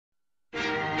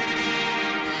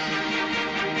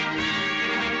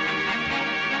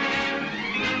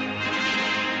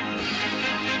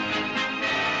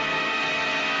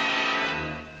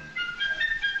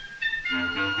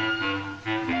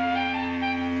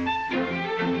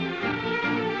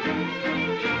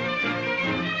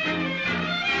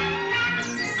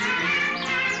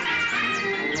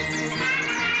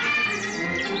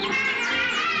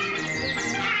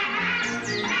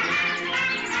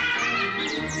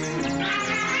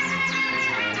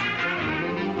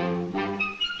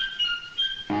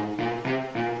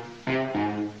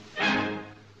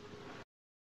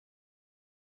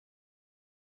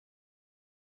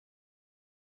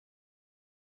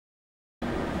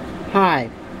Hi,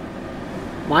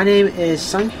 my name is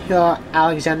Sanghyo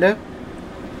Alexander.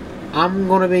 I'm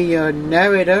gonna be your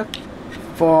narrator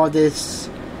for this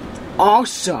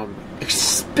awesome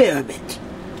experiment.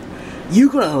 You're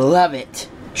gonna love it,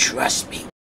 trust me.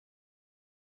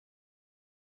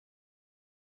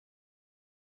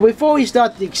 Before we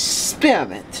start the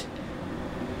experiment,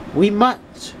 we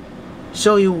must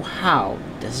show you how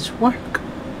does this work.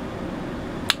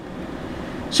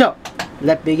 So,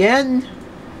 let's begin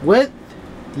with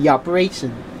the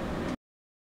operation.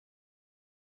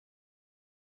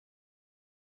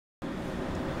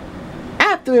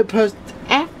 After we put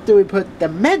the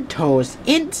Mentos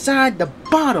inside the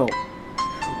bottle,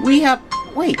 we don't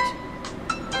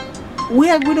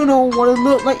know what it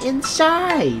looked like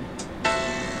inside.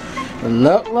 It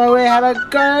looked like we had to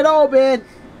cut it open.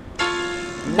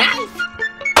 Knife!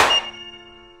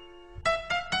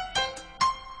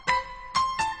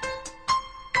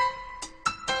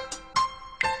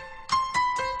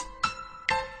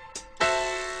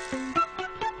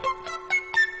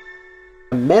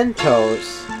 Mentos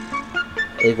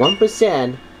is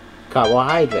 1%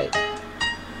 carbohydrate,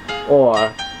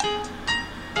 or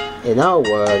in our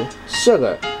word,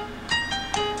 sugar.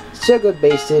 Sugar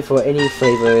basic for any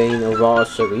flavoring of raw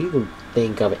sugar. You can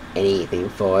think of anything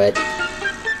for it.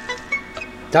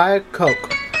 Diet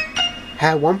Coke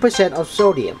has 1% of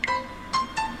sodium.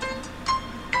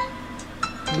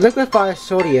 Liquefied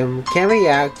sodium can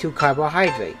react to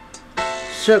carbohydrate,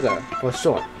 sugar for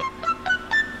short.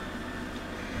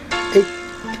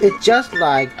 It's just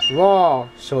like raw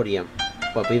sodium,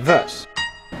 but reverse.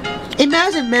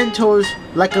 Imagine Mentos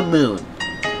like a moon.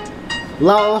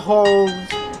 Lot of holes,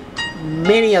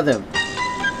 many of them.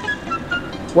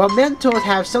 Well, Mentos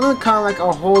have something kind of like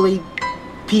a holy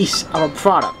piece of a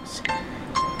product.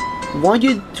 When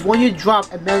you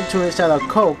drop a Mentos inside a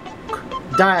Coke,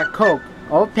 Diet Coke,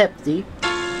 or Pepsi,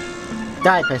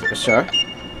 Diet Pepsi for sure,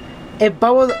 a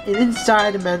bubble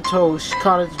inside the Mentos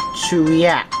starts to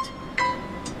react.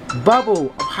 Bubble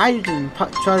of hydrogen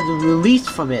trying to release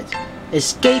from it,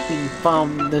 escaping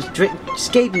from the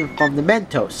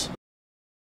Mentos.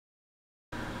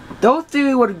 Those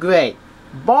theories were great.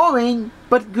 Boring,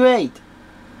 but great.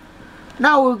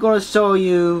 Now we're going to show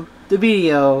you the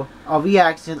video of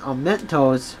reaction of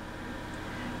Mentos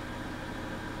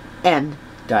and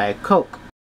Diet Coke.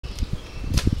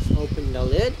 Open the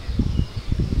lid.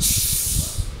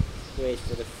 Wait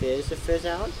for the fizz to fizz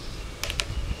out.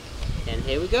 And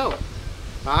here we go.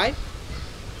 5,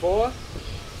 4,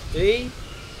 3,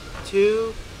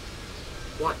 2,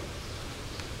 1.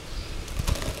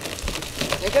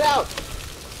 Take it out.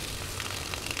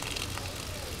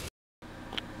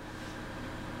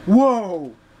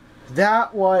 Whoa!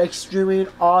 That was extremely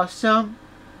awesome.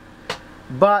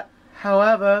 But,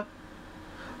 however,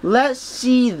 let's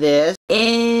see this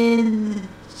in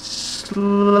slow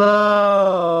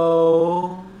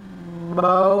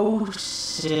motion.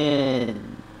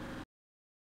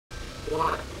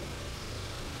 1.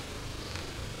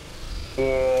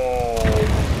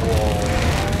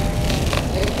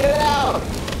 Take it out.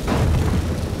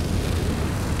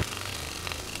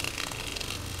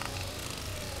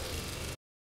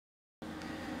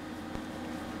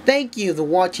 Thank you for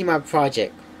watching my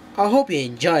project. I hope you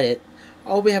enjoyed it. I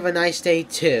hope you have a nice day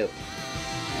too.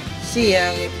 See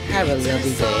ya. Have a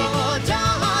lovely day.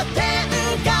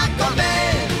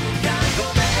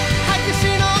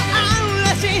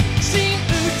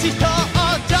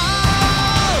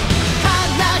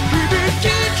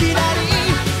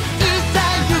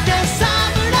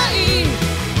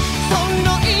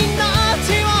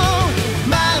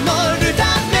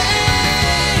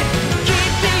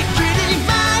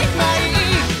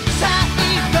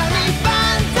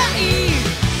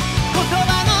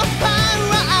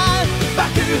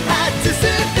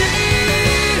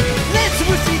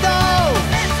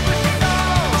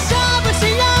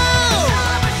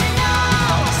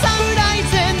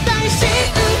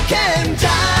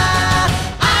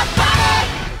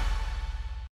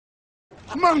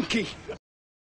 Monkey!